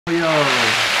哎呦！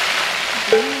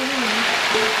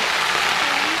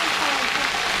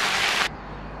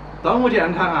端午节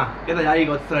安康啊！给大家一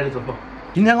个迟来的祝福。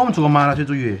今天我们做个麻辣水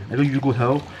煮鱼，那个鱼骨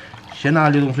头先拿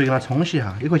流动水给它冲洗一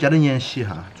下，也可以加点盐洗一下，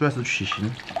主要是去腥。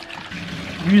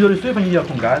鱼肉的水分一定要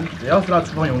控干，最好是拿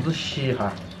厨房用纸洗一下。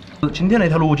今天那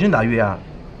条6斤大鱼啊，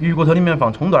鱼骨头里面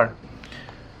放葱段儿、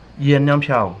盐2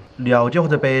瓢、料酒或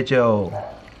者白酒，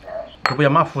就不要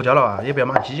码胡椒了啊，也不要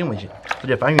码鸡精味精，直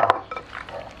接翻匀，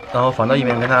然后放到一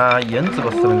边给它腌制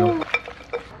个10分钟。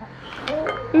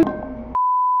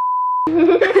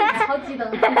好激动！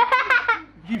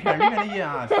鱼片里面的盐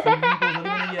啊，是鱼骨头里面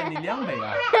的盐的2倍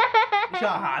啊！你笑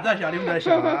啥子啊？笑你们在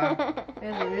笑啊？这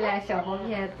是来笑方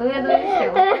面，都有笑。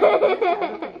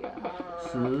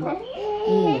4、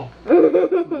5、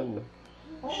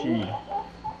7、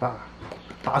8，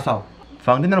大勺，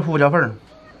放点胡椒粉、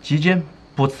鸡精，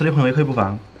不吃的朋友也可以不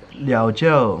放。料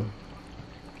酒，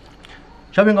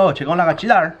小苹果去给我拿个鸡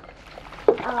蛋儿。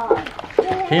哦。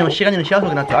先用洗干净的小手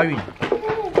给它抓匀。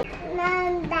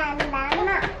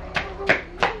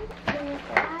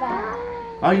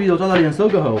把鱼肉抓到连手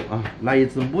够后啊，来一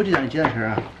只母鸡蛋的鸡蛋清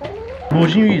啊。6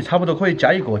斤鱼差不多可以加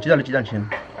1个鸡蛋的鸡蛋清。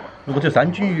如果只有3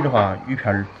斤鱼的话，鱼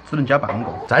片只能加半个。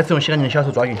再次用洗干净的小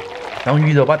手抓匀，让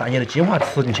鱼肉把蛋液的精华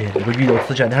吃进去，这个鱼肉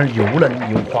吃起来它是又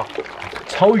嫩又滑，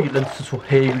炒鱼能吃出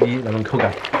黑鱼的那种口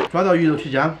感。抓到鱼肉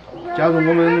去浆，加入我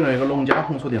们那个农家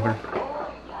红薯淀粉。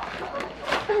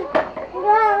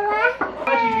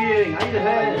安逸得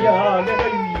很呀，2个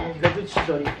鱼在这吃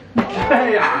着的。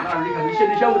哎呀，你看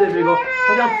你晓不得别个，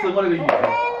好想吃我那个鱼。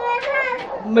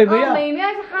妹妹啊！妹妹要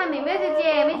去喊妹妹去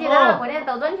接，没接到，过年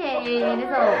到赚钱的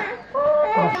时候。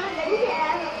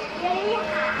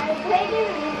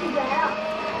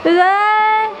对对，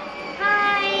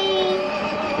嗨。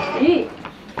咦。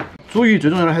煮鱼最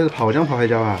重要的还是泡姜泡海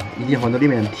椒啊，一定放到里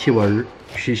面提味儿、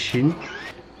去腥。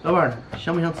老板儿，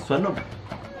想不想吃酸萝卜？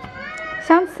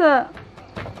想吃。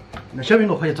那小苹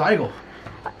果可以抓一个。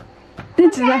你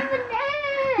既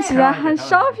然喊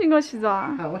小苹果去抓。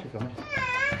好，我去抓，我去。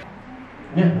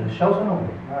你看这小酸萝卜，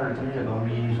哪儿整的这个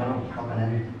迷酸萝卜好看点？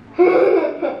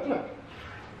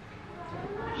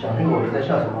小苹果是在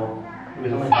笑什么？为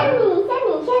什么？像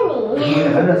你。你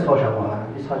还在嘲笑我啊？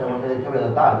你嘲笑我这特别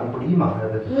的大，你不礼貌，还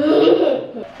是？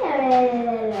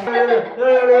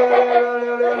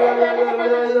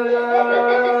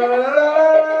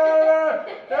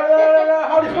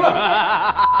好，你输了。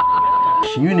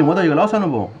幸运的摸到一个老酸萝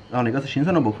卜，然后那个是新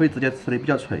酸萝卜，可以直接吃的比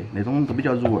较脆，那种都比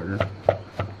较入味儿。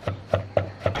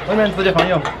外面直接放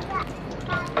油，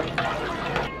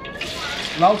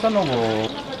老酸萝卜、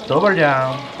豆瓣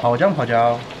酱、泡姜泡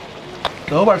椒，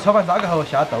豆瓣炒盘炸个后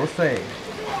下豆豉，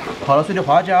泡了水的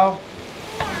花椒，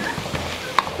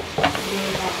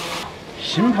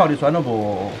新泡的酸萝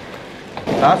卜，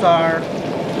大蒜儿，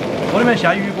锅里面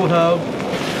下鱼骨头，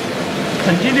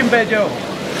趁机淋白酒。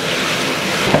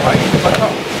快去翻炒，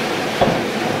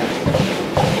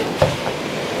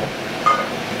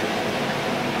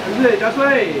热加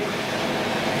水，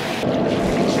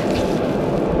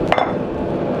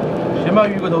先把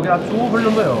鱼骨头给它煮5分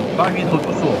钟左右，把鱼头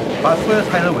煮熟，把所有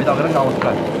材料的味道给它熬出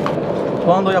来。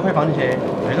黄豆也可以放进去，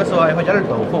这个时候还可以加点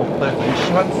豆腐或者自己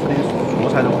喜欢吃的素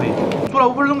菜都可以。煮了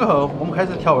5分钟过后，我们开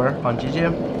始调味，放鸡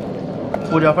精、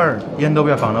胡椒粉，盐都不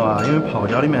要放了啊，因为泡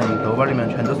椒里面、豆瓣里面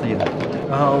全都是盐。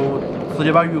然后直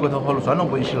接把鱼骨头和酸萝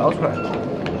卜一起捞出来，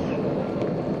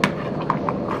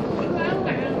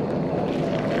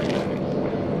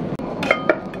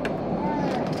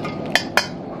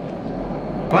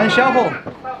关小火，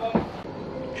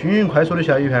均匀快速的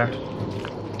下鱼片，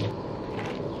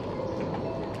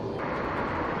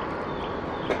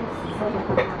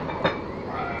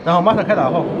然后马上开大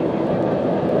火。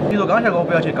鱼肉刚下锅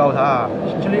不要去搞它，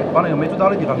轻轻的往那个没煮到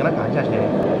的地方给它按下去，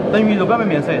等鱼肉表面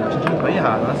变色，轻轻推一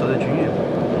下，让它受得均匀。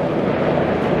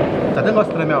再等个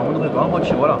10来秒，我们就可以关火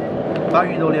起锅了，把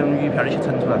鱼肉连鱼片一起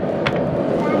盛出来。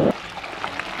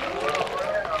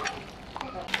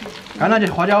干辣椒、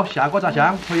花椒下锅炸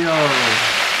香，哎呦！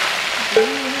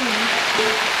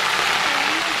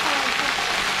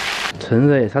趁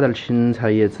热撒点芹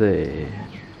菜叶子，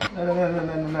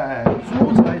来，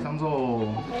主菜上桌。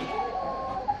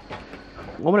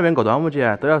我们那边过端午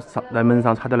节都要在门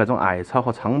上插点那种艾草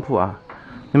和菖蒲啊，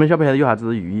你们晓不晓得有啥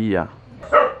子寓意啊？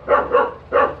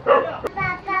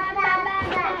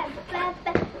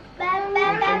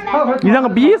你两个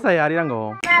比赛呀，你两个。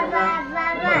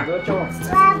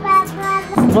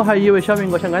我还以为小苹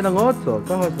果想挨到我吃，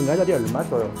刚好是挨到你二妈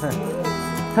吃了。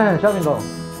嘿，小苹果，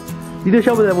你都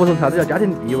晓不得我说啥子叫家庭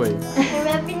地位？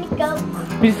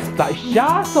比再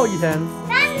瞎说一声。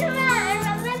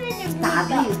大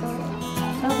的。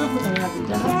小时候不重要，最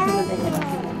重要是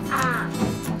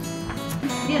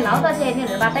捞到起，你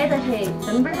二把逮到起，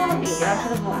身边儿都别了，晓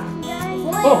得不？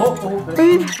哎，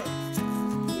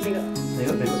这个，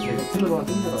整得多，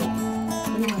整得多。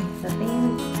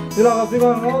你那个这个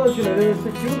熬到起来的是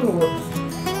90多个。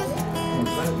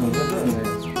弄成这样的，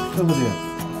是不是？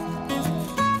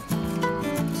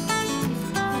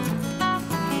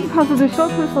啥子对小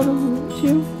腿烧得很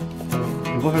轻？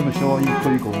如果还没小，也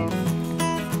可以过。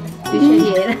就学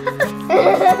业了。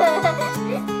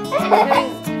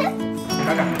那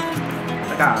个，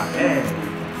哎，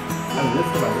他日式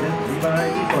嘛，一般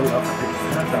你说要看这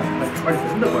个，他玩的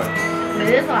真的玩。日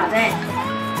是啥子？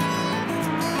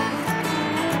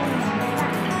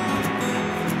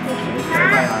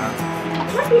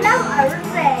我提到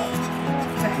200。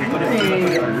我这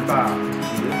2把，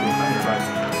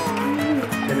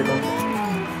现在多。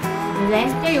是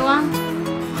加油啊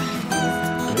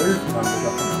！20把不小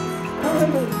看了。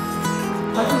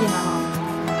好吃劲嘛哈！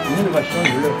你那个小鱼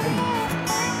儿很，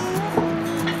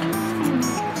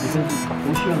女生都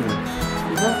喜欢这个。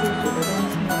这个是做的东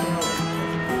西挺好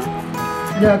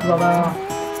你还知道吗？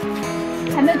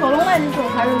还没做拢来的时候，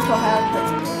还是说还要吃。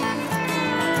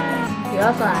又要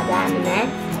说啥子啊？妹妹？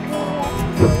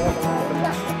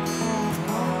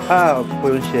好，不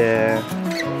用谢。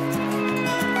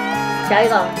笑一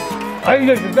个。哎呀，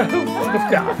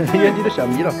这个眼睛都笑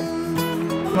眯了。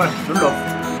喂，猪肉。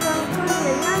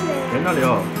腌了的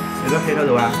哦，那个黑烧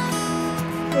肉啊。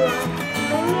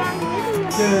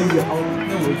这以后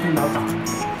那胃口老大。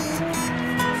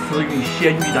吃鱼咸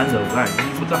鱼蛋肉，哎，你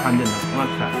不找韩人了，我要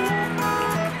吃。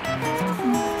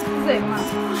是这个吗？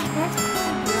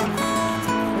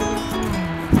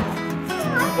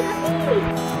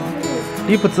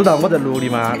你不知道我在录你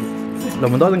吗？那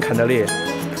么多人看到你。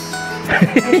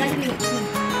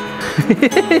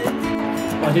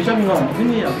那些小朋友肯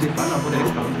定要给你翻了，不得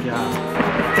放出去啊。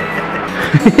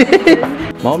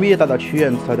猫咪也达到屈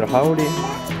原，吃了点好的。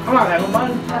好了，我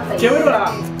们结尾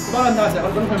了，把人拿下，好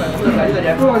等回来，我们再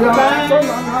见。拜拜。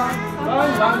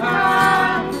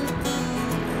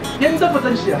点都不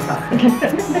整齐啊！那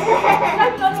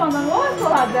你要忘了我说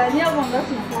啥子？你要忘了是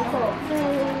猪手。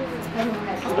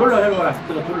猪肉那个来，这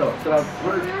个猪肉，这个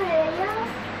不是，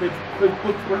不。